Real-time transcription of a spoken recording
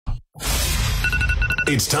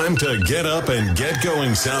It's time to get up and get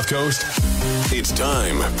going, South Coast. It's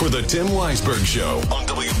time for the Tim Weisberg Show on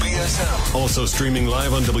WBSM. Also streaming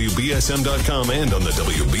live on WBSM.com and on the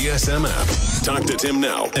WBSM app. Talk to Tim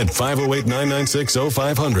now at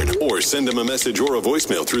 508-996-0500 or send him a message or a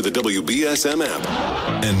voicemail through the WBSM app.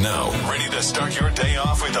 And now, ready to start your day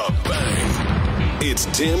off with a bang. It's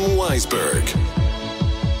Tim Weisberg.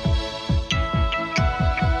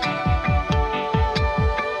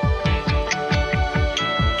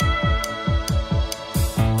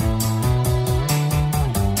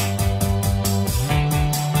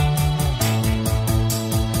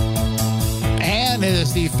 It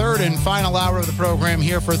is the third and final hour of the program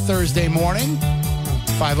here for Thursday morning.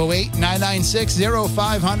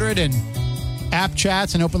 508-996-0500 and app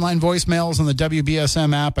chats and open line voicemails on the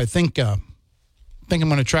WBSM app. I think I'm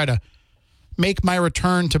going to try to make my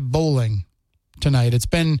return to bowling tonight. It's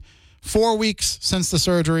been 4 weeks since the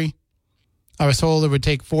surgery. I was told it would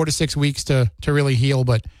take 4 to 6 weeks to really heal,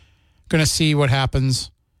 but going to see what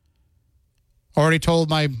happens. Already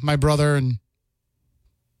told my brother and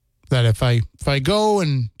that if I go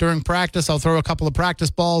and during practice, I'll throw a couple of practice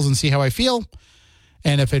balls and see how I feel.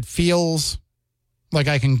 And if it feels like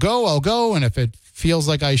I can go, I'll go. And if it feels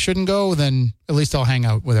like I shouldn't go, then at least I'll hang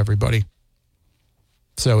out with everybody.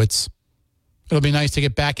 So it'll be nice to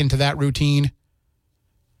get back into that routine.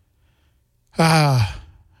 I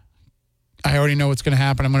already know what's going to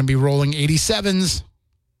happen. I'm going to be rolling 87s.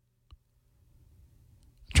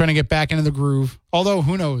 Trying to get back into the groove. Although,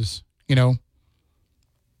 who knows,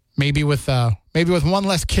 Maybe with one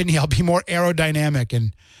less kidney, I'll be more aerodynamic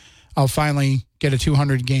and I'll finally get a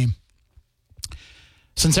 200 game.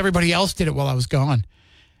 Since everybody else did it while I was gone.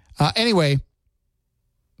 Anyway,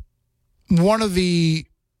 certainly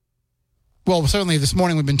this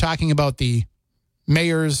morning we've been talking about the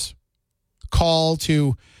mayor's call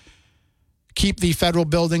to keep the federal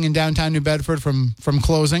building in downtown New Bedford from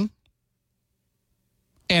closing.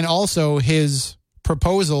 And also his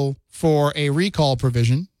proposal for a recall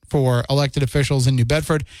provision for elected officials in New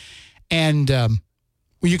Bedford. And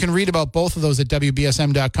you can read about both of those at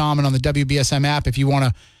WBSM.com and on the WBSM app if you want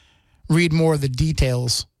to read more of the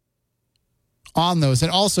details on those.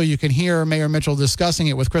 And also you can hear Mayor Mitchell discussing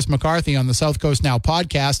it with Chris McCarthy on the South Coast Now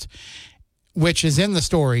podcast, which is in the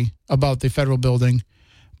story about the federal building.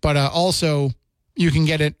 But also you can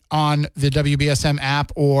get it on the WBSM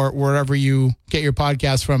app or wherever you get your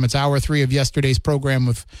podcast from. It's hour 3 of yesterday's program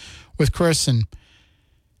with Chris, and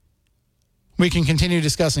we can continue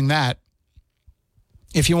discussing that.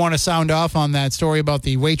 If you want to sound off on that story about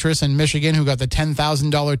the waitress in Michigan who got the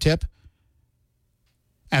 $10,000 tip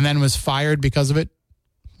and then was fired because of it,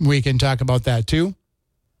 we can talk about that too.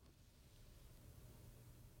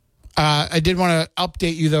 I did want to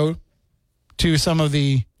update you, though, to some of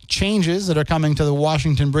the changes that are coming to the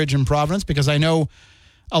Washington Bridge in Providence, because I know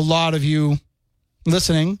a lot of you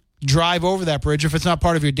listening drive over that bridge. If it's not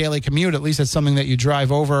part of your daily commute, at least it's something that you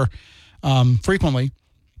drive over frequently.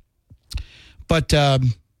 But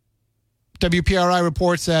WPRI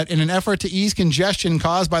reports that in an effort to ease congestion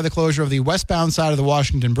caused by the closure of the westbound side of the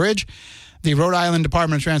Washington Bridge, the Rhode Island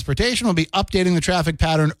Department of Transportation will be updating the traffic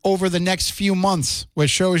pattern over the next few months,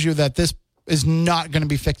 which shows you that this is not going to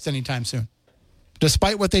be fixed anytime soon.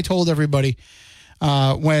 Despite what they told everybody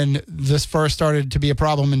when this first started to be a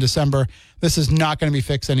problem in December, this is not going to be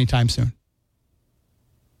fixed anytime soon.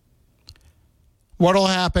 What will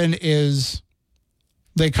happen is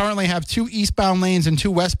they currently have 2 eastbound lanes and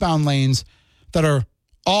 2 westbound lanes that are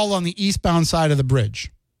all on the eastbound side of the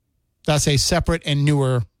bridge. That's a separate and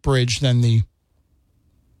newer bridge than the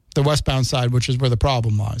westbound side, which is where the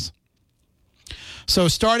problem lies. So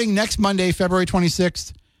starting next Monday, February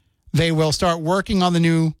 26th, they will start working on the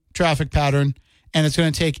new traffic pattern, and it's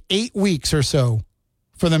going to take 8 weeks or so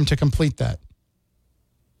for them to complete that,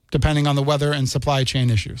 depending on the weather and supply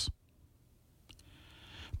chain issues.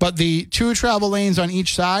 But the 2 travel lanes on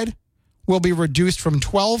each side will be reduced from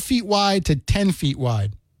 12 feet wide to 10 feet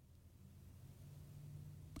wide.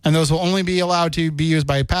 And those will only be allowed to be used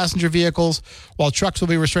by passenger vehicles, while trucks will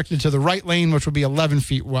be restricted to the right lane, which will be 11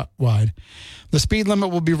 feet wide. The speed limit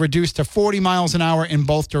will be reduced to 40 miles an hour in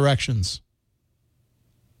both directions.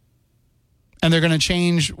 And they're going to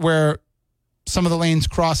change where some of the lanes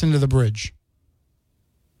cross into the bridge.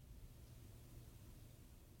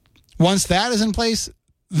 Once that is in place,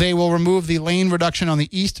 they will remove the lane reduction on the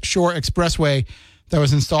East Shore Expressway that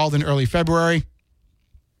was installed in early February,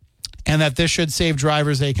 and that this should save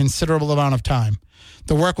drivers a considerable amount of time.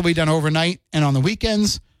 The work will be done overnight and on the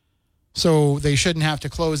weekends, so they shouldn't have to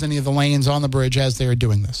close any of the lanes on the bridge as they are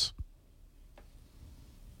doing this.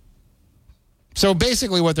 So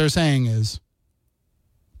basically what they're saying is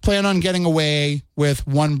plan on getting away with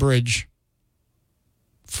one bridge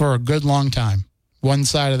for a good long time. One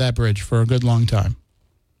side of that bridge for a good long time.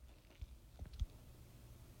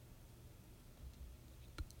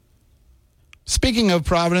 Speaking of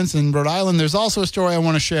Providence and Rhode Island, there's also a story I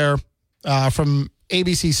want to share from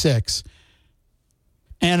ABC6.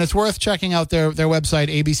 And it's worth checking out their website,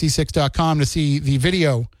 abc6.com, to see the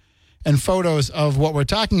video and photos of what we're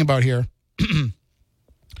talking about here.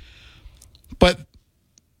 But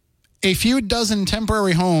a few dozen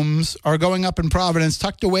temporary homes are going up in Providence,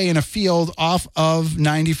 tucked away in a field off of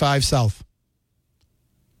 95 South.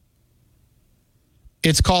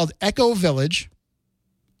 It's called Echo Village,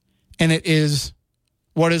 and it is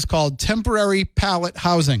what is called temporary pallet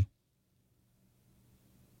housing.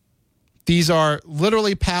 These are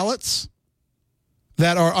literally pallets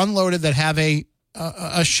that are unloaded that have a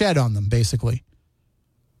shed on them, basically.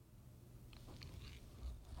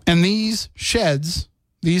 And these sheds,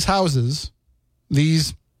 these houses,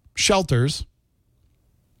 these shelters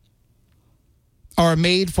are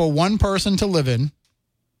made for one person to live in.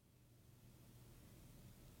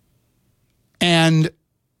 And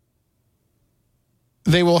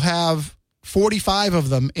they will have 45 of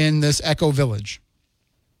them in this Echo Village.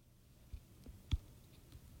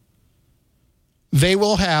 They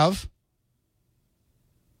will have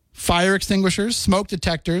fire extinguishers, smoke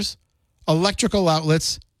detectors, electrical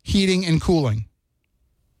outlets, heating and cooling.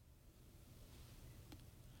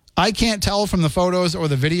 I can't tell from the photos or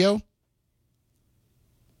the video,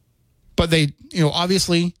 but they,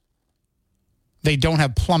 obviously they don't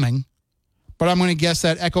have plumbing, but I'm going to guess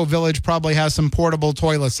that Echo Village probably has some portable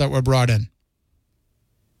toilets that were brought in.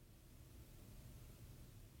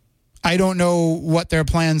 I don't know what their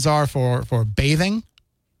plans are for bathing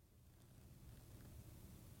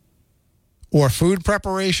or food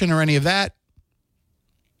preparation or any of that,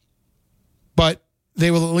 but they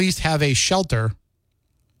will at least have a shelter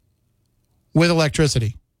with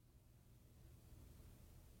electricity.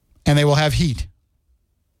 And they will have heat.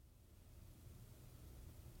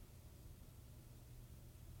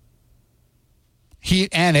 Heat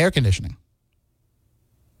and air conditioning.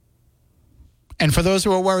 And for those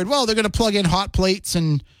who are worried, well, they're going to plug in hot plates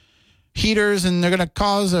and heaters and they're going to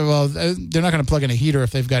cause, well, they're not going to plug in a heater if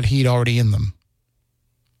they've got heat already in them.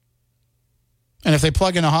 And if they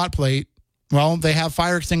plug in a hot plate, well, they have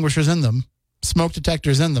fire extinguishers in them, smoke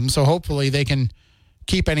detectors in them, so hopefully they can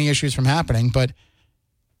keep any issues from happening. But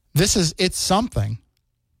it's something.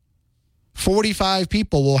 45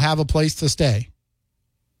 people will have a place to stay.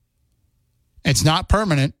 It's not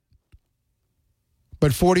permanent,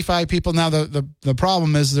 but 45 people. Now, the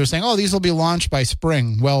problem is they're saying, oh, these will be launched by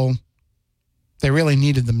spring. Well, they really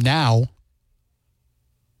needed them now.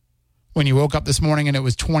 When you woke up this morning and it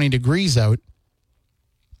was 20 degrees out.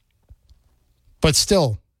 But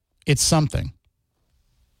still, it's something.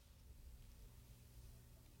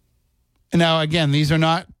 And now, again, these are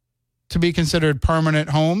not to be considered permanent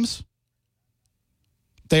homes.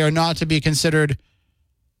 They are not to be considered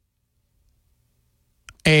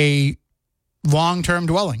a long-term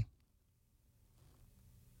dwelling.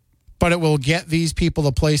 But it will get these people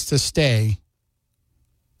a place to stay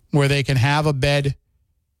where they can have a bed,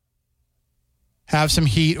 have some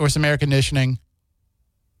heat or some air conditioning,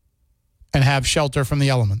 and have shelter from the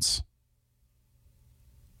elements.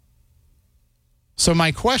 So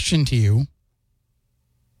my question to you,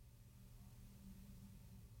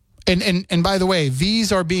 and by the way,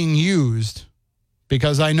 these are being used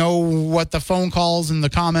because I know what the phone calls and the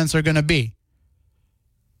comments are going to be.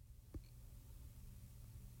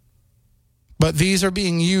 But these are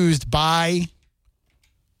being used by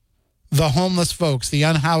the homeless folks, the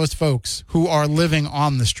unhoused folks who are living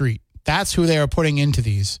on the street. That's who they are putting into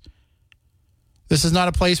these. This is not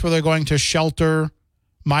a place where they're going to shelter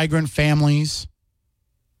migrant families.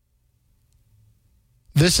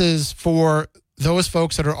 This is for those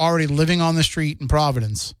folks that are already living on the street in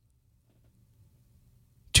Providence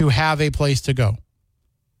to have a place to go.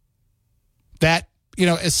 That,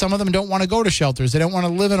 some of them don't want to go to shelters. They don't want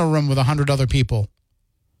to live in a room with 100 other people.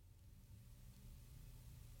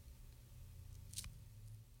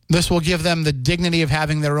 This will give them the dignity of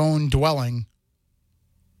having their own dwelling,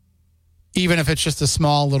 even if it's just a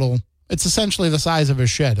small little, it's essentially the size of a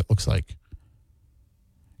shed, it looks like.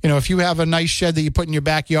 If you have a nice shed that you put in your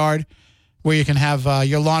backyard where you can have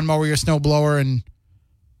your lawnmower, your snow blower, and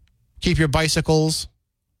keep your bicycles,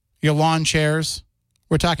 your lawn chairs,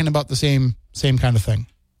 we're talking about the same kind of thing.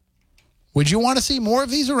 Would you want to see more of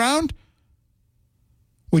these around?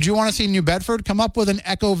 Would you want to see New Bedford come up with an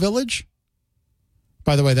Echo Village?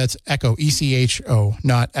 By the way, that's Echo, E-C-H-O,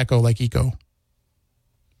 not Echo like Eco.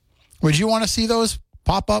 Would you want to see those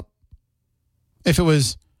pop-up, if it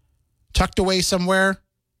was tucked away somewhere,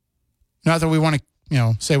 not that we want to,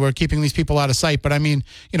 say we're keeping these people out of sight, but I mean,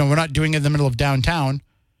 we're not doing it in the middle of downtown.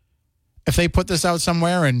 If they put this out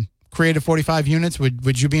somewhere and created 45 units,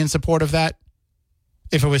 would you be in support of that?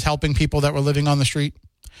 If it was helping people that were living on the street?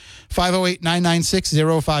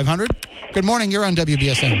 508-996-0500. Good morning. You're on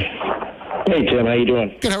WBSM. Hey, Tim. How you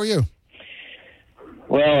doing? Good. How are you?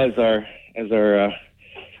 Well, as our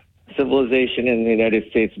civilization in the United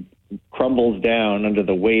States crumbles down under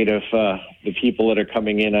the weight of the people that are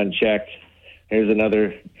coming in unchecked, here's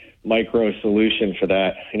another micro solution for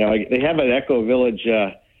that. They have an eco village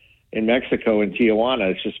in Mexico, in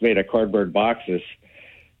Tijuana. It's just made of cardboard boxes.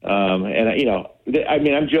 I'm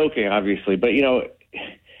joking, obviously, but,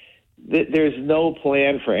 there's no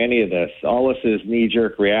plan for any of this. All this is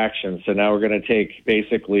knee-jerk reaction. So now we're going to take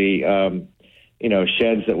basically,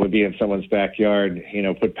 sheds that would be in someone's backyard,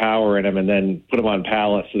 put power in them and then put them on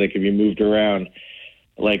pallets so they can be moved around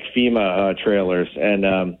like FEMA trailers. And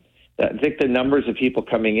I think the numbers of people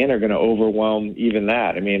coming in are going to overwhelm even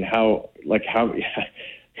that. I mean, how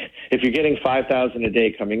if you're getting 5,000 a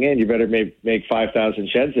day coming in, you better make 5,000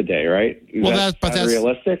 sheds a day, right? That's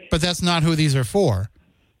realistic. But that's not who these are for.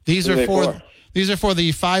 These are for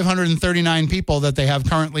the 539 people that they have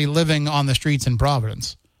currently living on the streets in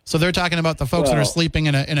Providence. So they're talking about the folks that are sleeping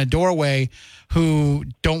in a doorway who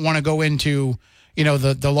don't want to go into,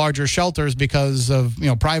 the larger shelters because of,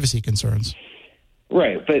 privacy concerns.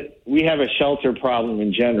 Right, but we have a shelter problem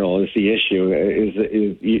in general. Is the issue?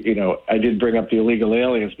 I did bring up the illegal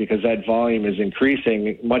aliens because that volume is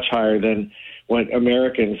increasing much higher than what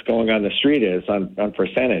Americans going on the street is on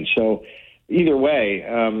percentage. So either way,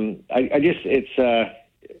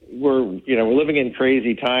 we're living in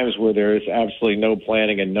crazy times where there is absolutely no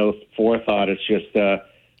planning and no forethought. It's just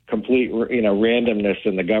complete randomness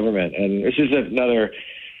in the government, and this is another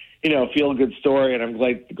feel-good story, and I'm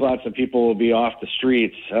glad some people will be off the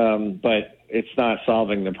streets, but it's not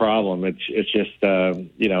solving the problem. It's just,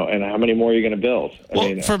 and how many more are you going to build?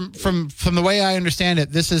 From the way I understand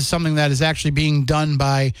it, this is something that is actually being done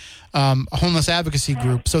by a homeless advocacy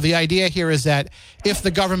group. So the idea here is that if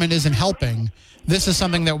the government isn't helping, this is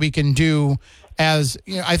something that we can do as,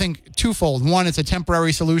 I think, twofold. One, it's a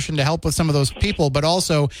temporary solution to help with some of those people, but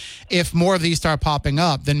also if more of these start popping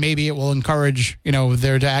up, then maybe it will encourage,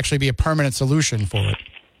 there to actually be a permanent solution for it.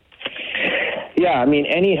 Yeah, I mean,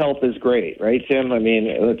 any help is great, right, Tim? I mean,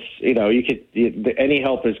 any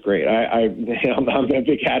help is great. I'm a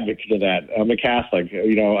big advocate of that. I'm a Catholic.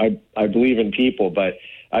 I believe in people, but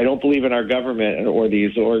I don't believe in our government or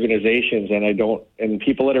these organizations, and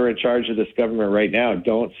people that are in charge of this government right now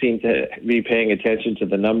don't seem to be paying attention to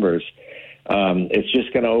the numbers. It's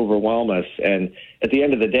just going to overwhelm us. And at the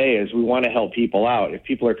end of the day, is we want to help people out. If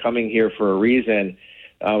people are coming here for a reason,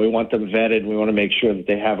 we want them vetted. We want to make sure that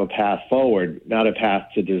they have a path forward, not a path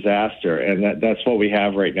to disaster. And that's what we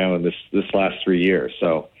have right now in this last 3 years.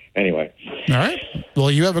 So anyway. All right. Well,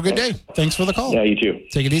 you have a good day. Thanks for the call. Yeah, you too.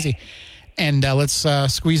 Take it easy. And let's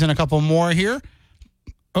squeeze in a couple more here.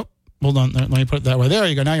 Oh, hold on. Let me put it that way. There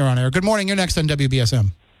you go. Now you're on air. Good morning. You're next on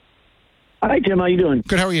WBSM. Hi, Tim. How you doing?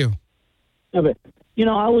 Good. How are you? I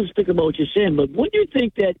was thinking about what you're saying, but wouldn't you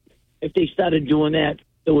think that if they started doing that,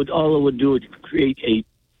 all it would do is create a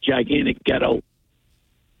gigantic ghetto?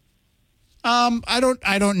 I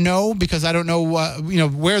don't know, because I don't know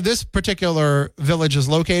where this particular village is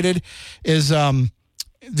located is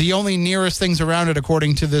the only nearest things around it,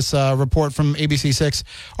 according to this report from ABC6,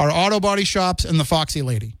 are auto body shops and the Foxy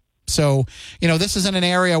Lady. So, this isn't an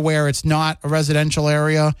area where it's not a residential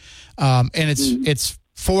area, and it's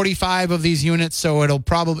 45 of these units, so it'll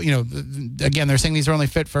probably, again, they're saying these are only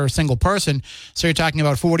fit for a single person, so you're talking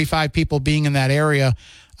about 45 people being in that area.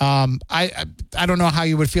 I don't know how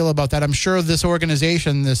you would feel about that. I'm sure this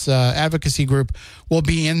organization, this advocacy group, will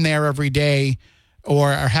be in there every day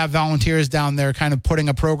or have volunteers down there kind of putting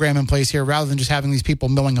a program in place here rather than just having these people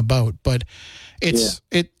milling about. But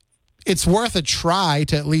it's worth a try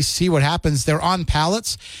to at least see what happens. They're on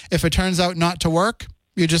pallets. If it turns out not to work,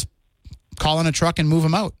 you just call in a truck and move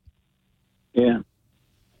them out. Yeah.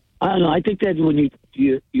 I don't know. I think that when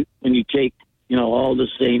you take, all the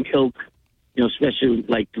same ilk, especially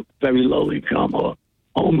like very low income or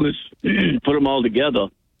homeless, put them all together,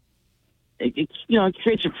 it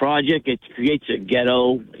creates a project. It creates a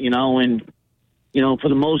ghetto, and, for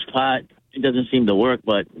the most part, it doesn't seem to work.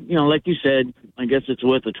 But, like you said, I guess it's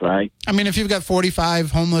worth a try. I mean, if you've got 45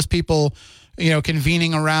 homeless people,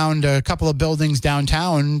 convening around a couple of buildings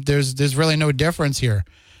downtown, there's really no difference here,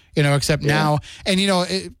 except now. And,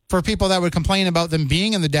 for people that would complain about them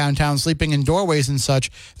being in the downtown, sleeping in doorways and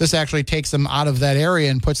such, this actually takes them out of that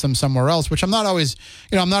area and puts them somewhere else, which I'm not always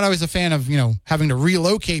a fan of, having to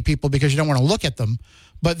relocate people because you don't want to look at them.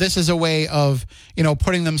 But this is a way of,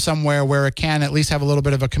 putting them somewhere where it can at least have a little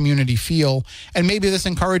bit of a community feel. And maybe this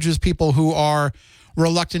encourages people who are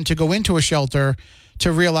reluctant to go into a shelter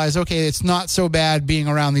to realize, okay, it's not so bad being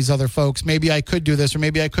around these other folks. Maybe I could do this, or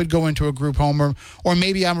maybe I could go into a group home, or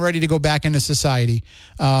maybe I'm ready to go back into society.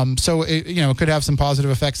 So it could have some positive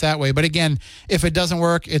effects that way. But again, if it doesn't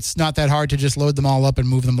work, it's not that hard to just load them all up and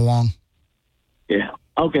move them along. Yeah.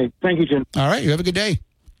 Okay. Thank you, Jim. All right. You have a good day.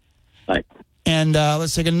 Bye. And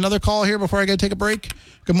let's take another call here before I got to take a break.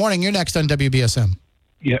 Good morning. You're next on WBSM.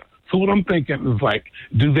 Yeah. So what I'm thinking is,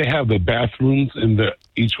 do they have the bathrooms in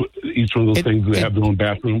each one of those things? Do they have their own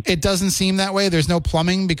bathroom? It doesn't seem that way. There's no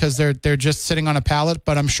plumbing because they're just sitting on a pallet.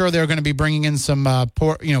 But I'm sure they're going to be bringing in some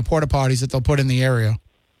porta potties that they'll put in the area.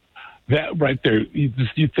 That right there,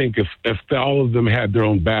 you think if all of them had their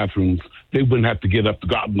own bathrooms, they wouldn't have to get up to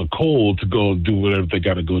go out in the cold to go do whatever they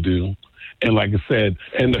got to go do. And like I said,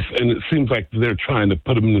 and it seems like they're trying to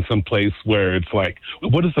put them in some place where it's like,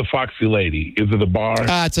 what is the Foxy Lady? Is it a bar?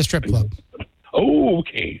 It's a strip club. Oh,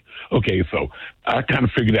 okay. Okay, so I kind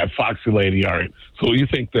of figured that Foxy Lady. All right. So you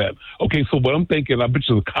think that, okay, so what I'm thinking, I bet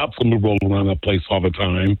you the cops are going to roll around that place all the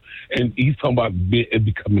time. And he's talking about it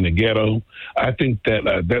becoming a ghetto. I think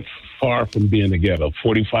that that's far from being a ghetto.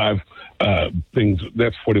 45 things,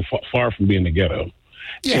 that's far from being a ghetto.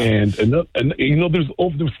 Yeah. And there's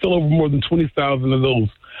still over more than 20,000 of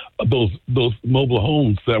those mobile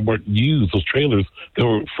homes that weren't used, those trailers that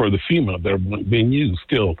were for the FEMA that are being used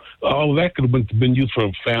still. All of that could have been used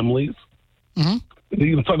for families. Mm-hmm.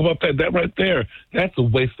 You can talk about that right there. That's a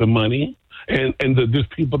waste of money. And there's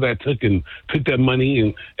people that took that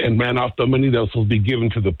money and ran off the money that was supposed to be given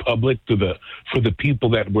to the public, for the people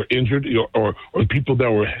that were injured or people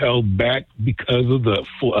that were held back because of the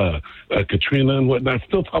Katrina and whatnot.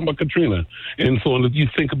 Still talking about Katrina. And so when you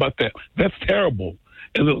think about that, that's terrible.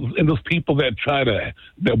 And those people that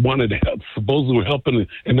wanted to help, supposedly were helping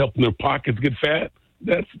their pockets get fat.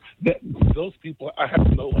 Those people,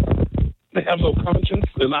 they have no conscience,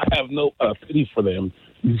 and I have no pity for them.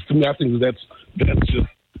 To me, I think that's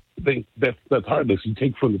heartless. You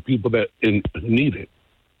take from the people that need it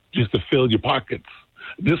just to fill your pockets.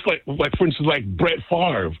 Just like for instance, like Brett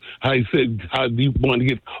Favre, how he said how he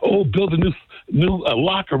wanted to build a new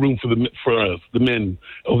locker room for us, the men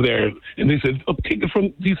over there, and they said take it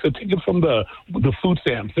from the food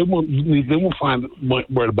stamps. They won't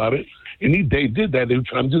worry about it. And they did that. They were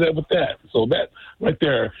trying to do that with that. So that right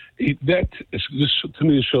there, that to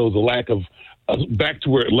me shows a lack of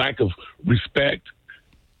respect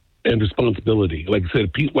and responsibility. Like I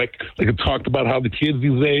said, people like I talked about how the kids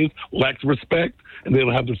these days lack respect, and they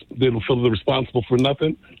don't feel they're responsible for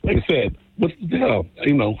nothing. Like I said, what the hell?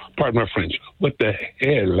 Pardon my French. What the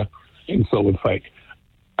hell? And so it's like,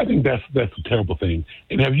 I think that's a terrible thing.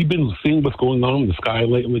 And have you been seeing what's going on in the sky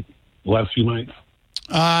lately? The last few nights?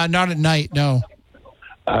 Not at night, no.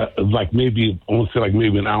 Maybe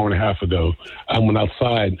an hour and a half ago, I went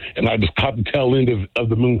outside and I just caught the tail end of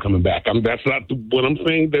the moon coming back. That's not what I'm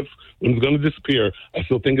saying. That's when it's going to disappear. I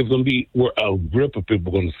still think it's going to be where a grip of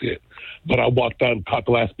people are going to see it. But I walked out and caught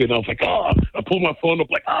the last bit, and I was like, I pulled my phone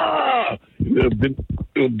up like,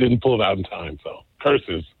 It didn't pull it out in time. So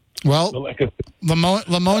curses. Well,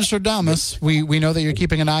 Lamonstradamus, we know that you're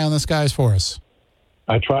keeping an eye on the skies for us.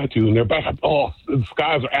 I try to, and the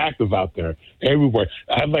skies are active out there everywhere.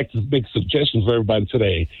 I'd like to make suggestions for everybody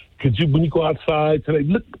today. Could you, when you go outside today,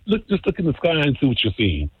 just look in the sky and see what you're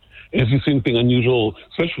seeing. And if you see anything unusual,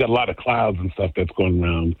 especially got a lot of clouds and stuff that's going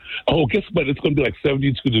around. Oh, guess what? It's going to be like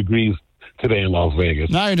 72 degrees today in Las Vegas.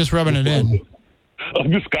 Now you're just rubbing it in. I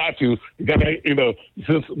just got to.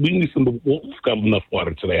 Since we need got enough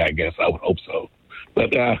water today, I guess. I would hope so.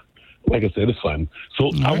 But like I said, it's fun. So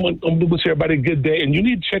I'm going to wish everybody a good day. And you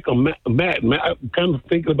need to check on Matt. I'm kind of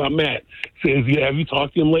thinking about Matt. Have you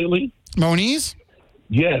talked to him lately? Moniz?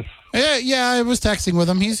 Yes. Yeah, I was texting with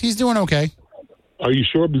him. He's doing okay. Are you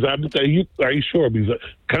sure? Because are you sure? Because I'm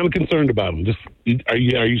kind of concerned about him. Are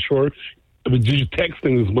you sure? I mean,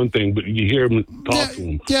 texting is one thing, but you hear him talk to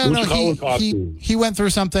him. Yeah, he went through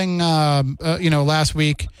something, last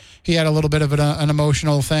week. He had a little bit of an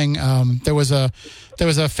emotional thing. There was a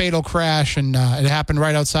fatal crash, and it happened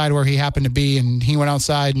right outside where he happened to be. And he went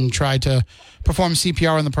outside and tried to perform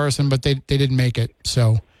CPR on the person, but they didn't make it.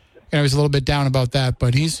 So, he's a little bit down about that,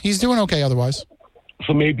 but he's doing okay otherwise.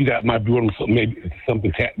 So maybe that might be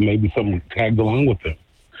something tagged along with it.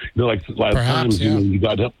 Like a lot of times, you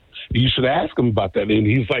got help. You should ask him about that. And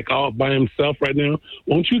he's like all by himself right now.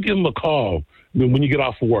 Won't you give him a call when you get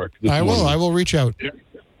off of work? I will. I will reach out.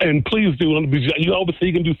 And please do. You obviously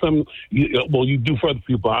you can do something. You do for other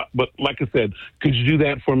people. But like I said, could you do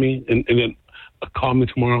that for me? And then call me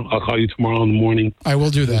tomorrow. I'll call you tomorrow in the morning. I will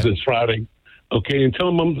do that. It's Friday. Okay, and tell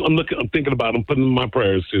him I'm thinking about him, putting in my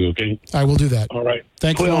prayers too. Okay. I will do that. All right.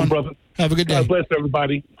 Thank you, on, brother. Have a good day. God bless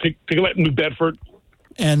everybody. Take a look at New Bedford.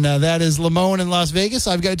 And that is Lamone in Las Vegas.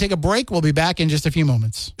 I've got to take a break. We'll be back in just a few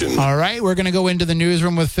moments. All right, we're going to go into the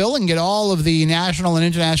newsroom with Phil and get all of the national and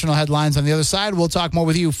international headlines on the other side. We'll talk more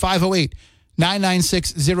with you.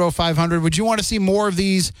 508-996-0500. Would you want to see more of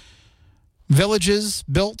these villages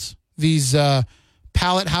built, these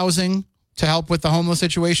pallet housing to help with the homeless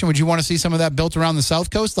situation? Would you want to see some of that built around the South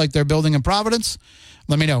Coast like they're building in Providence?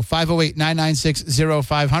 Let me know.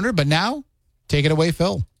 508-996-0500. But now, take it away,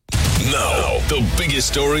 Phil. Now, the biggest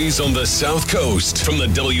stories on the South Coast from the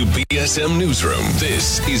WBSM Newsroom.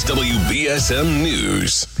 This is WBSM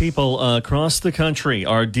News. People across the country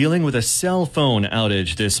are dealing with a cell phone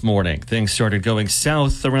outage this morning. Things started going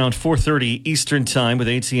south around 4:30 Eastern Time, with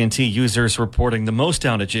AT&T users reporting the most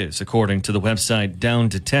outages, according to the website Down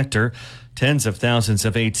Detector. Tens of thousands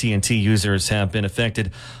of AT&T users have been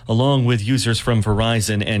affected, along with users from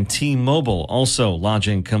Verizon and T-Mobile also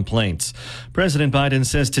lodging complaints. President Biden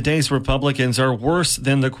says today's Republicans are worse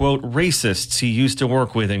than the, quote, racists he used to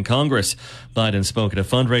work with in Congress. Biden spoke at a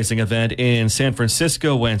fundraising event in San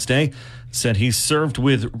Francisco Wednesday, said he served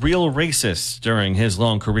with real racists during his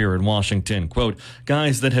long career in Washington. Quote,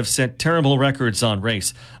 guys that have set terrible records on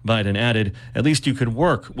race. Biden added, at least you could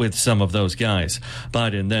work with some of those guys.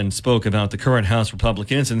 Biden then spoke about the current House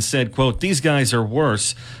Republicans and said, quote, these guys are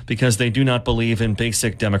worse because they do not believe in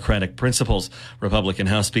basic democratic principles. Republican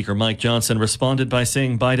House Speaker Mike Johnson responded by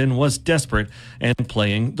saying Biden was desperate and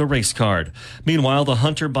playing the race card. Meanwhile, the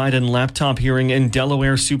Hunter Biden laptop hearing in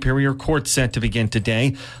Delaware Superior Court set to begin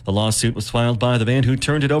today. The lawsuit was filed by the man who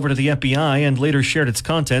turned it over to the FBI and later shared its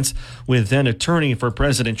contents with then attorney for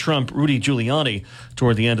President Trump, Rudy Giuliani.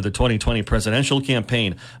 Toward the end of the 2020 presidential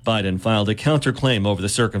campaign, Biden filed a counterclaim over the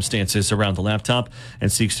circumstances around the laptop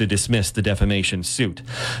and seeks to dismiss the defamation suit.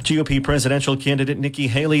 GOP presidential candidate Nikki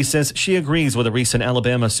Haley says she agrees with a recent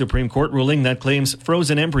Alabama Supreme Court ruling that claims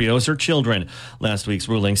frozen embryos are children. Last week's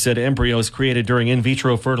ruling said embryos created during in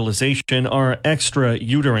vitro fertilization are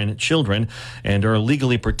extrauterine children and are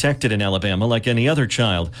legally protected in Alabama like any other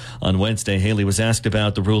child. On Wednesday, Haley was asked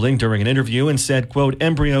about the ruling during an interview and said, quote,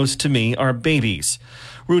 embryos to me are babies.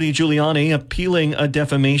 Rudy Giuliani appealing a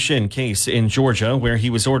defamation case in Georgia where he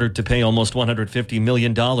was ordered to pay almost $150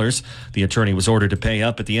 million. The attorney was ordered to pay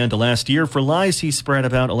up at the end of last year for lies he spread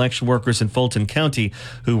about election workers in Fulton County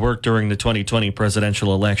who worked during the 2020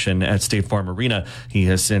 presidential election at State Farm Arena. He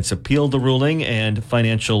has since appealed the ruling and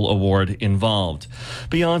financial award involved.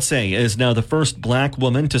 Beyonce is now the first black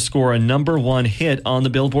woman to score a #1 hit on the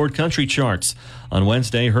Billboard country charts. On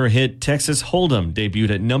Wednesday, her hit Texas Hold'em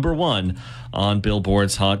debuted at #1 on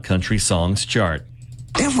Billboard's Hot Country Songs chart.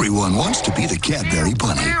 Everyone wants to be the Cadbury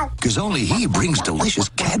Bunny, because only he brings delicious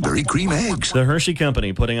Cadbury cream eggs. The Hershey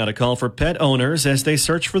Company putting out a call for pet owners as they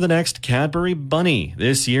search for the next Cadbury Bunny.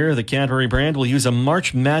 This year, the Cadbury brand will use a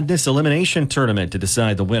March Madness elimination tournament to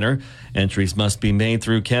decide the winner. Entries must be made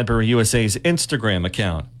through Cadbury USA's Instagram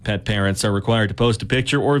account. Pet parents are required to post a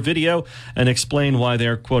picture or video and explain why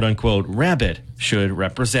their quote-unquote rabbit should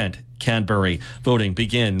represent Cadbury. Voting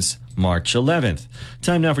begins March 11th.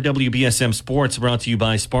 Time now for WBSM Sports, brought to you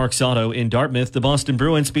by Sparks Auto in Dartmouth. The Boston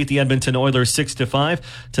Bruins beat the Edmonton Oilers 6-5.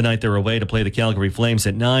 Tonight they're away to play the Calgary Flames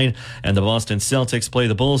at 9, and the Boston Celtics play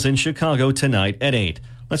the Bulls in Chicago tonight at 8.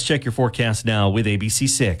 Let's check your forecast now with ABC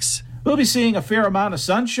 6. We'll be seeing a fair amount of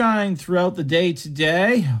sunshine throughout the day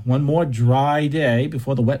today. One more dry day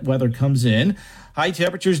before the wet weather comes in. High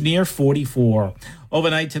temperatures near 44.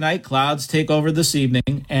 Overnight tonight, clouds take over this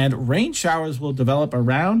evening, and rain showers will develop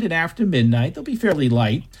around and after midnight. They'll be fairly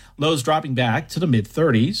light, lows dropping back to the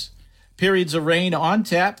mid-30s. Periods of rain on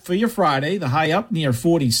tap for your Friday, the high up near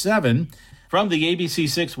 47. From the ABC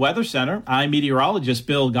 6 Weather Center, I'm meteorologist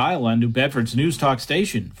Bill Guile on New Bedford's News Talk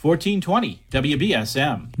Station, 1420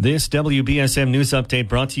 WBSM. This WBSM News Update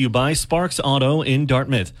brought to you by Sparks Auto in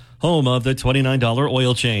Dartmouth, home of the $29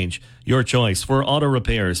 oil change. Your choice for auto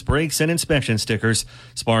repairs, brakes, and inspection stickers.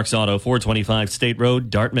 Sparks Auto, 425 State Road,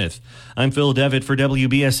 Dartmouth. I'm Phil Devitt for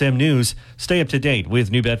WBSM News. Stay up to date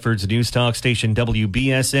with New Bedford's News Talk Station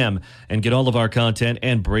WBSM and get all of our content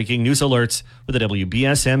and breaking news alerts with the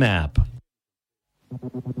WBSM app.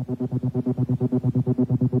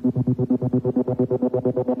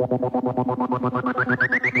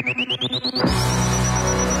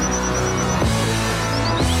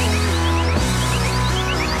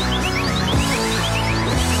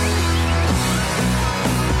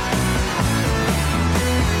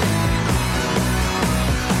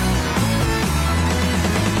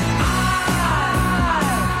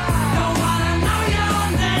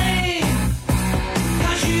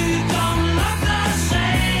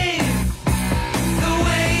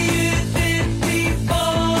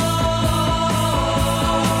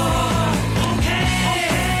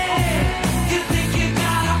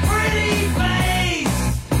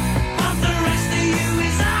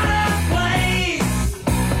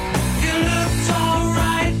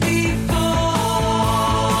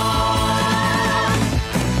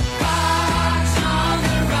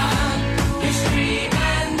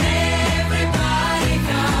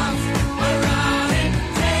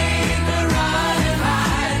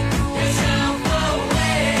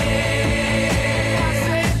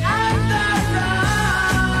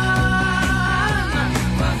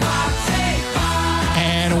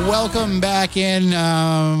 welcome back in.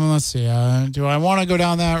 Let's see. Do I want to go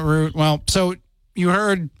down that route? Well, so you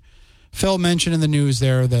heard Phil mention in the news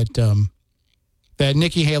there that that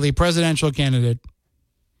Nikki Haley, presidential candidate,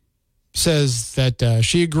 says that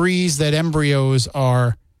she agrees that embryos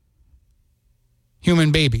are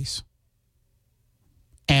human babies.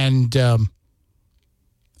 And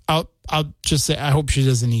I'll just say I hope she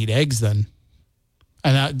doesn't eat eggs then.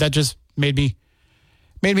 And that just made me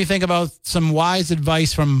think about some wise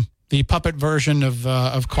advice from the puppet version of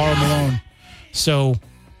Karl Malone. So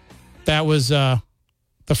that was the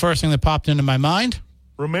first thing that popped into my mind.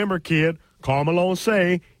 Remember, kid, Karl Malone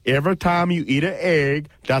say, every time you eat an egg,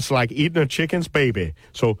 that's like eating a chicken's baby.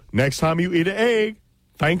 So next time you eat an egg,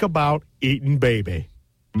 think about eating baby.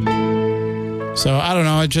 So I don't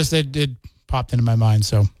know. It popped into my mind.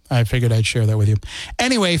 So I figured I'd share that with you.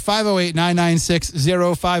 Anyway,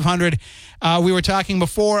 508-996-0500. We were talking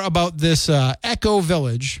before about this Eco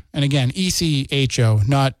Village. And again, ECHO,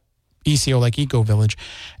 not ECO like Eco Village.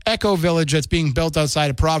 Eco Village that's being built outside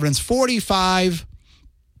of Providence. 45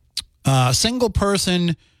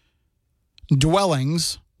 single-person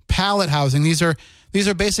dwellings, pallet housing. These are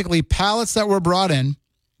basically pallets that were brought in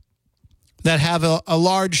that have a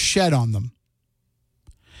large shed on them.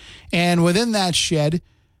 And within that shed,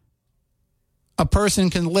 a person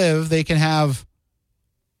can live. They can have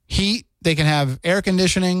heat. They can have air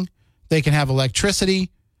conditioning. They can have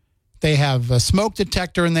electricity. They have a smoke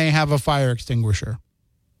detector, and they have a fire extinguisher.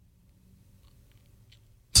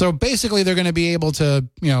 So basically, they're going to be able to,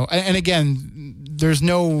 and again, there's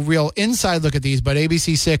no real inside look at these, but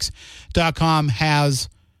ABC6.com has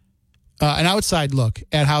an outside look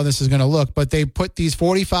at how this is going to look. But they put these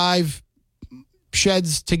 45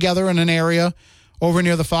 sheds together in an area over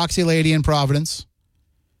near the Foxy Lady in Providence.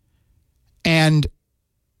 And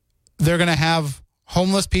they're going to have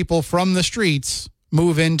homeless people from the streets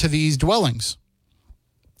move into these dwellings.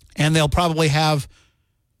 And they'll probably have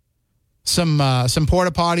some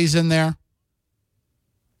porta potties in there.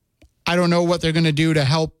 I don't know what they're going to do to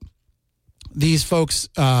help these folks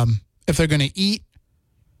if they're going to eat.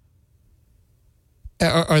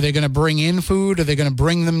 Are they going to bring in food? Are they going to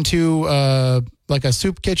bring them to like a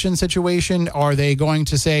soup kitchen situation? Are they going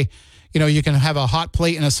to say, you can have a hot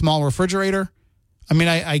plate and a small refrigerator? I mean,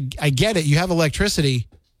 I get it. You have electricity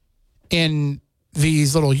in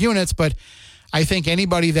these little units, but I think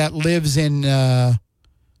anybody that lives in a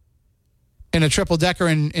triple decker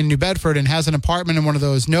in New Bedford and has an apartment in one of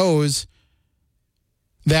those knows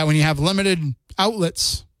that when you have limited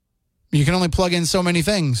outlets, you can only plug in so many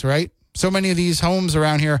things, right? So many of these homes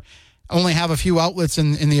around here only have a few outlets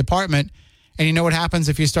in the apartment, and you know what happens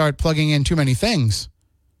if you start plugging in too many things.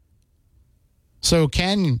 So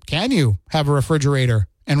can you have a refrigerator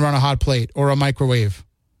and run a hot plate or a microwave?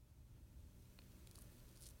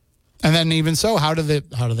 And then even so, how do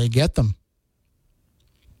they get them?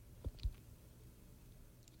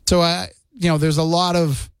 So there's a lot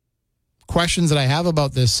of questions that I have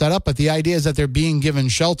about this setup, but the idea is that they're being given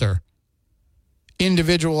shelter.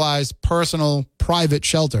 Individualized, personal, private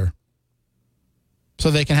shelter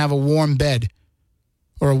so they can have a warm bed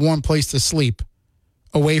or a warm place to sleep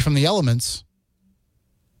away from the elements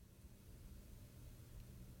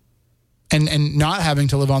and not having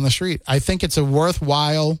to live on the street. I think it's a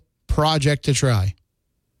worthwhile project to try.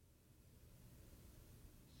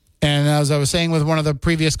 And as I was saying with one of the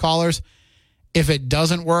previous callers, if it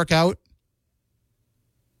doesn't work out,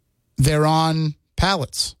 they're on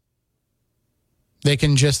pallets. They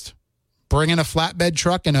can just bring in a flatbed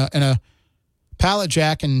truck and a pallet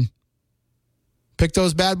jack and pick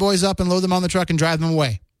those bad boys up and load them on the truck and drive them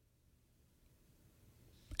away.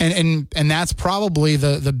 And that's probably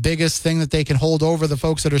the biggest thing that they can hold over the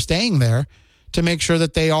folks that are staying there to make sure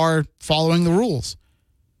that they are following the rules.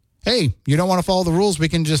 Hey, you don't want to follow the rules, we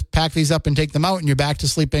can just pack these up and take them out and you're back to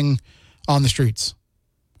sleeping on the streets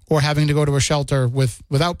or having to go to a shelter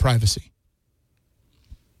without privacy.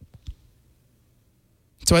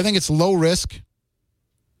 So I think it's low risk.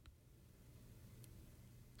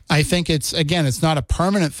 I think it's not a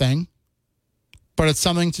permanent thing, but it's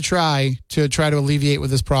something to try to alleviate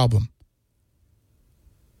with this problem.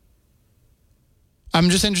 I'm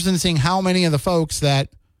just interested in seeing how many of the folks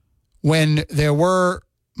that when there were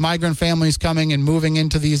migrant families coming and moving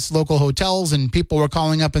into these local hotels and people were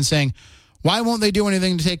calling up and saying, why won't they do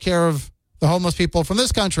anything to take care of the homeless people from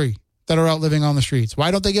this country that are out living on the streets?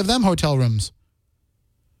 Why don't they give them hotel rooms?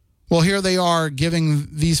 Well, here they are giving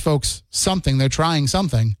these folks something. They're trying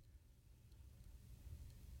something.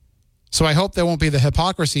 So I hope there won't be the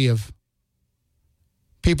hypocrisy of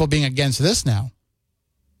people being against this now.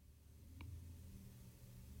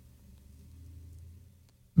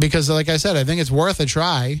 Because, like I said, I think it's worth a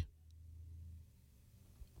try.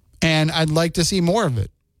 And I'd like to see more of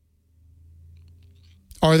it.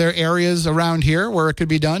 Are there areas around here where it could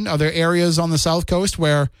be done? Are there areas on the South Coast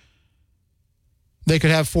where they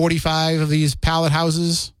could have 45 of these pallet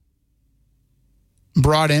houses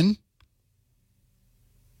brought in?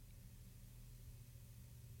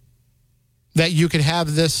 That you could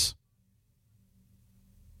have this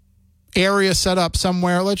area set up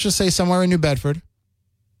somewhere, let's just say somewhere in New Bedford.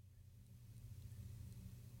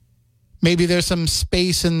 Maybe there's some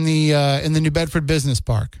space in the New Bedford Business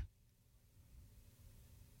Park.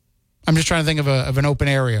 I'm just trying to think of an open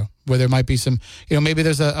area where there might be some, maybe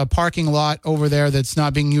there's a parking lot over there that's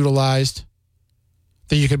not being utilized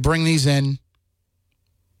that you could bring these in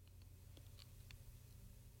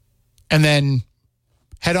and then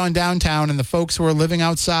head on downtown, and the folks who are living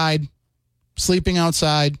outside, sleeping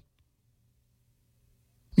outside,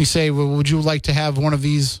 you say, well, would you like to have one of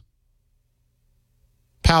these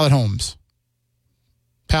pallet homes,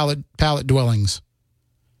 pallet dwellings?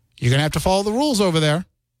 You're going to have to follow the rules over there.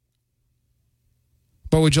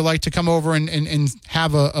 But would you like to come over and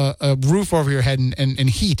have a roof over your head and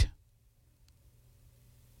heat?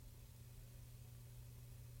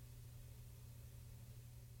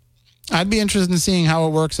 I'd be interested in seeing how it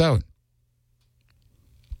works out.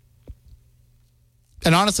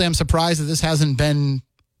 And honestly, I'm surprised that this hasn't been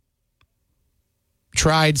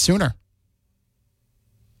tried sooner.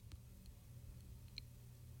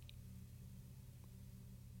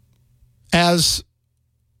 As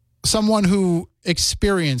someone who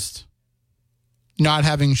experienced not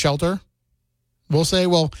having shelter, we'll say,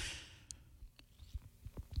 well,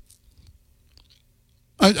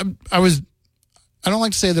 I don't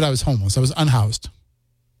like to say that I was homeless. I was unhoused.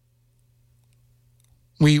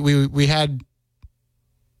 We had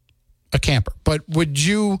a camper. But would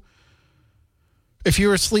you, if you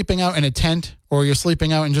were sleeping out in a tent or you're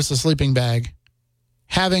sleeping out in just a sleeping bag,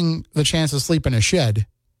 having the chance to sleep in a shed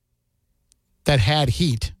that had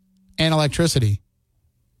heat and electricity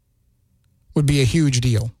would be a huge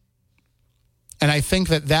deal. And I think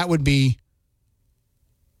that would be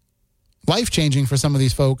life-changing for some of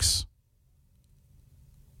these folks,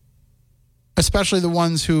 especially the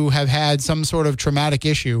ones who have had some sort of traumatic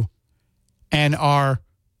issue and are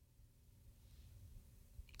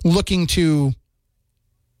looking to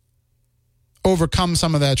overcome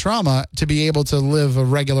some of that trauma to be able to live a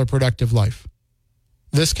regular, productive life.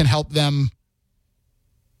 This can help them.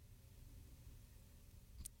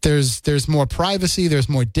 There's more privacy, there's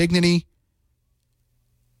more dignity,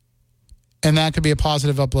 and that could be a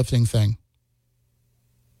positive, uplifting thing.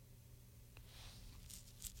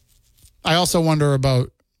 I also wonder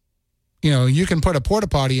about, you can put a porta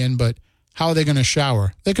potty in, but how are they going to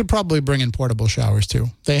shower? They could probably bring in portable showers too.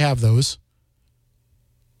 They have those.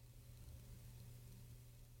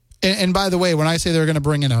 And by the way, when I say they're going to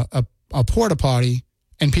bring in a porta potty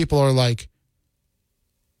and people are like,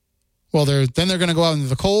 well, they're going to go out into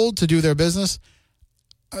the cold to do their business.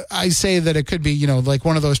 I say that it could be, like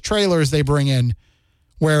one of those trailers they bring in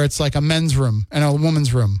where it's like a men's room and a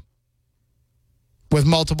woman's room with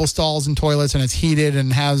multiple stalls and toilets, and it's heated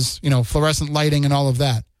and has, fluorescent lighting and all of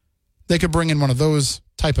that. They could bring in one of those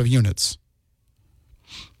type of units.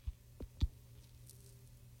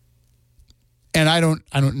 And I don't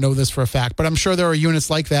know this for a fact, but I'm sure there are units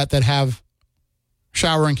like that have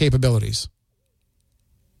showering capabilities.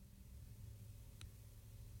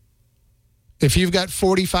 If you've got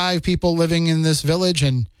 45 people living in this village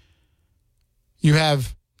and you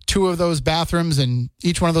have 2 of those bathrooms and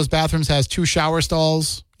each one of those bathrooms has 2 shower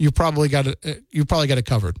stalls, you've probably got it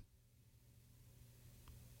covered.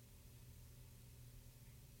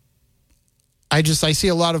 I see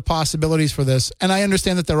a lot of possibilities for this, and I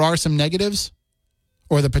understand that there are some negatives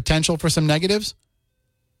or the potential for some negatives,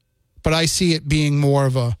 but I see it being more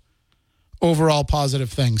of a overall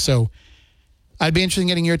positive thing. So I'd be interested in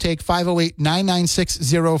getting your take,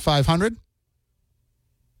 508-996-0500.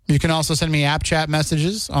 You can also send me app chat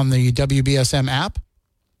messages on the WBSM app.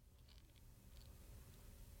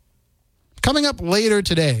 Coming up later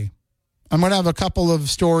today, I'm going to have a couple of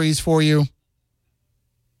stories for you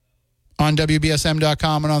on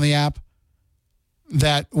WBSM.com and on the app.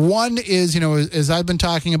 That one is, as I've been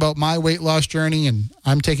talking about my weight loss journey, and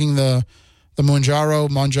I'm taking the Mounjaro,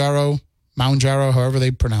 however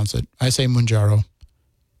they pronounce it. I say Mounjaro.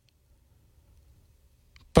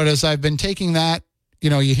 But as I've been taking that,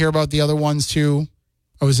 you hear about the other ones too,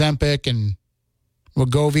 Ozempic and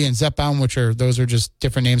Wegovy and Zepbound, those are just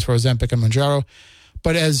different names for Ozempic and Mounjaro.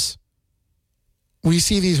 But as we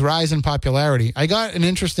see these rise in popularity, I got an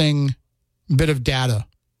interesting bit of data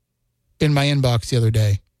in my inbox the other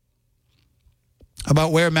day.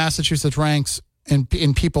 about where Massachusetts ranks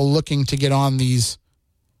in people looking to get on these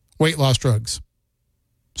weight loss drugs.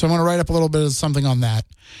 So I'm going to write up a little bit of something on that.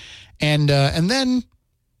 And then,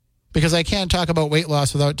 because I can't talk about weight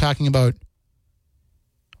loss without talking about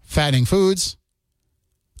fattening foods,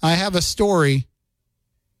 I have a story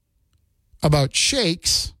about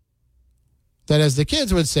shakes that, as the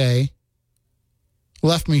kids would say,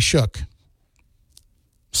 left me shook.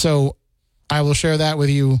 So I will share that with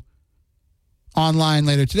you online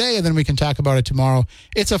later today, and then we can talk about it tomorrow.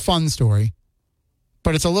 It's a fun story,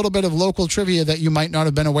 but it's a little bit of local trivia that you might not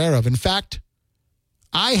have been aware of. In fact,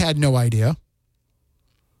 I had no idea.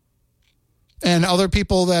 And other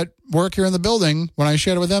people that work here in the building, when I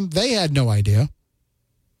shared it with them, they had no idea.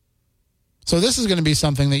 So this is going to be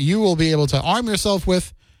something that you will be able to arm yourself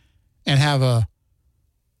with and have at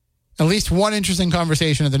least one interesting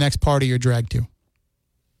conversation at the next party you're dragged to.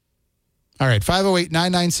 All right,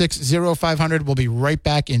 508-996-0500. We'll be right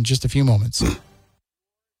back in just a few moments.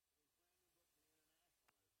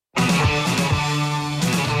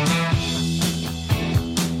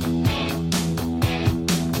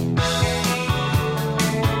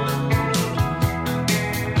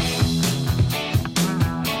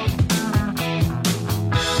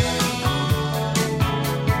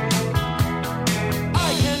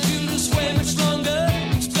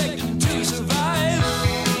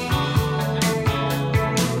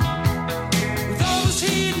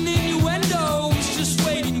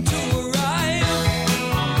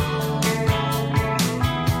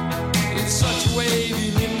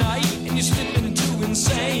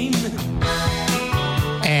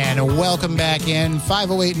 Welcome back in.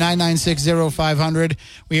 508-996-0500.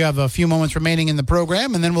 We have a few moments remaining in the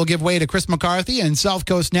program, and then we'll give way to Chris McCarthy and South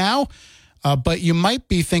Coast Now. But you might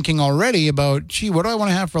be thinking already about, gee, what do I want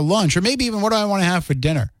to have for lunch? Or maybe even what do I want to have for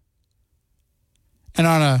dinner? And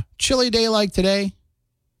on a chilly day like today,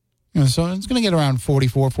 so it's going to get around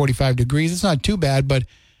 44, 45 degrees. It's not too bad, but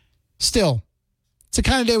still, it's the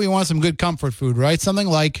kind of day we want some good comfort food, right? Something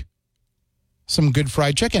like some good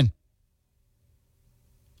fried chicken.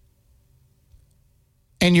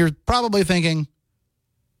 And you're probably thinking,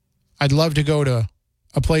 I'd love to go to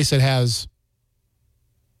a place that has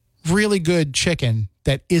really good chicken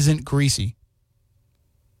that isn't greasy.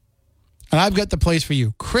 And I've got the place for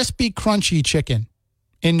you. Crispy Crunchy Chicken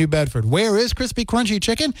in New Bedford. Where is Crispy Crunchy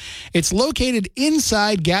Chicken? It's located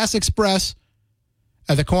inside Gas Express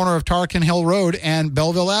at the corner of Tarkin Hill Road and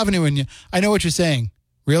Belleville Avenue. And I know what you're saying.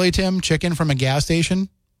 Really, Tim? Chicken from a gas station?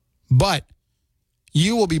 But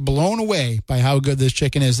you will be blown away by how good this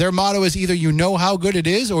chicken is. Their motto is either you know how good it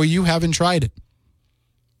is or you haven't tried it.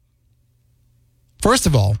 First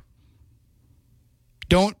of all,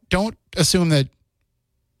 don't assume that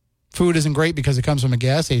food isn't great because it comes from a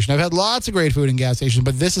gas station. I've had lots of great food in gas stations,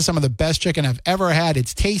 but this is some of the best chicken I've ever had.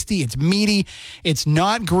 It's tasty, it's meaty, it's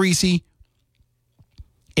not greasy.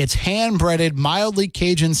 It's hand-breaded, mildly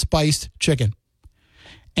Cajun spiced chicken.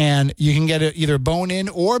 And you can get it either bone-in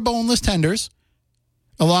or boneless tenders,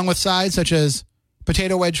 along with sides such as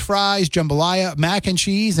potato wedge fries, jambalaya, mac and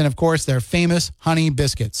cheese, and, of course, their famous honey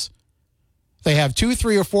biscuits. They have 2,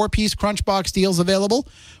 3, or 4-piece Crunch Box deals available,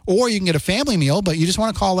 or you can get a family meal, but you just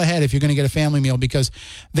want to call ahead if you're going to get a family meal because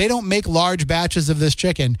they don't make large batches of this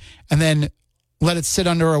chicken and then let it sit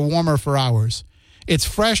under a warmer for hours. It's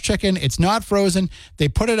fresh chicken. It's not frozen. They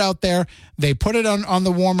put it out there. They put it on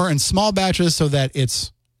the warmer in small batches so that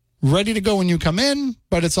it's ready to go when you come in,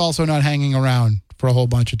 but it's also not hanging around for a whole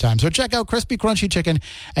bunch of time. So check out Crispy Crunchy Chicken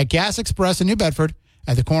at Gas Express in New Bedford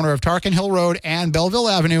at the corner of Tarkin Hill Road and Belleville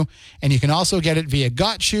Avenue. And you can also get it via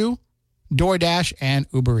Got Shoe, DoorDash, and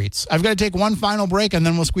Uber Eats. I've got to take one final break, and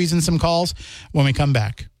then we'll squeeze in some calls when we come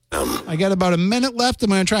back. I got about a minute left.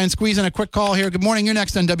 I'm going to try and squeeze in a quick call here. Good morning. You're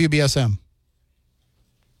next on WBSM.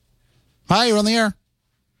 Hi, you're on the air.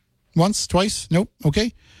 Once, twice? Nope.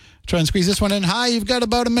 Okay. Try and squeeze this one in. Hi, you've got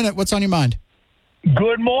about a minute. What's on your mind?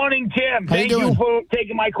 Good morning, Tim. Thank you for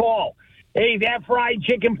taking my call. Hey, that fried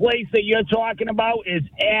chicken place that you're talking about is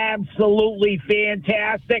absolutely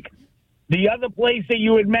fantastic. The other place that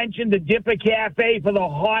you had mentioned, the Dipper Cafe for the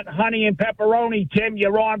hot honey and pepperoni, Tim,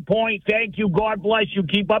 you're on point. Thank you. God bless you.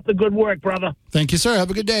 Keep up the good work, brother. Thank you, sir.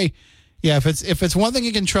 Have a good day. Yeah, if it's one thing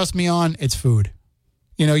you can trust me on, it's food.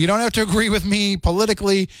 You know, you don't have to agree with me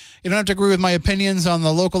politically. You don't have to agree with my opinions on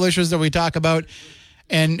the local issues that we talk about.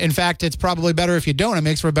 And, in fact, it's probably better if you don't. It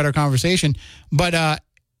makes for a better conversation. But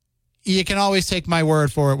you can always take my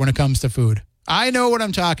word for it when it comes to food. I know what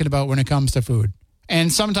I'm talking about when it comes to food.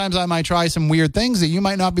 And sometimes I might try some weird things that you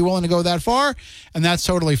might not be willing to go that far, and that's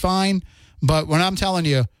totally fine. But when I'm telling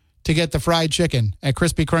you to get the fried chicken at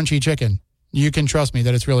Crispy Crunchy Chicken, you can trust me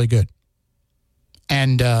that it's really good.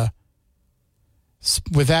 And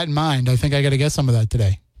with that in mind, I think I got to get some of that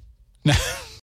today.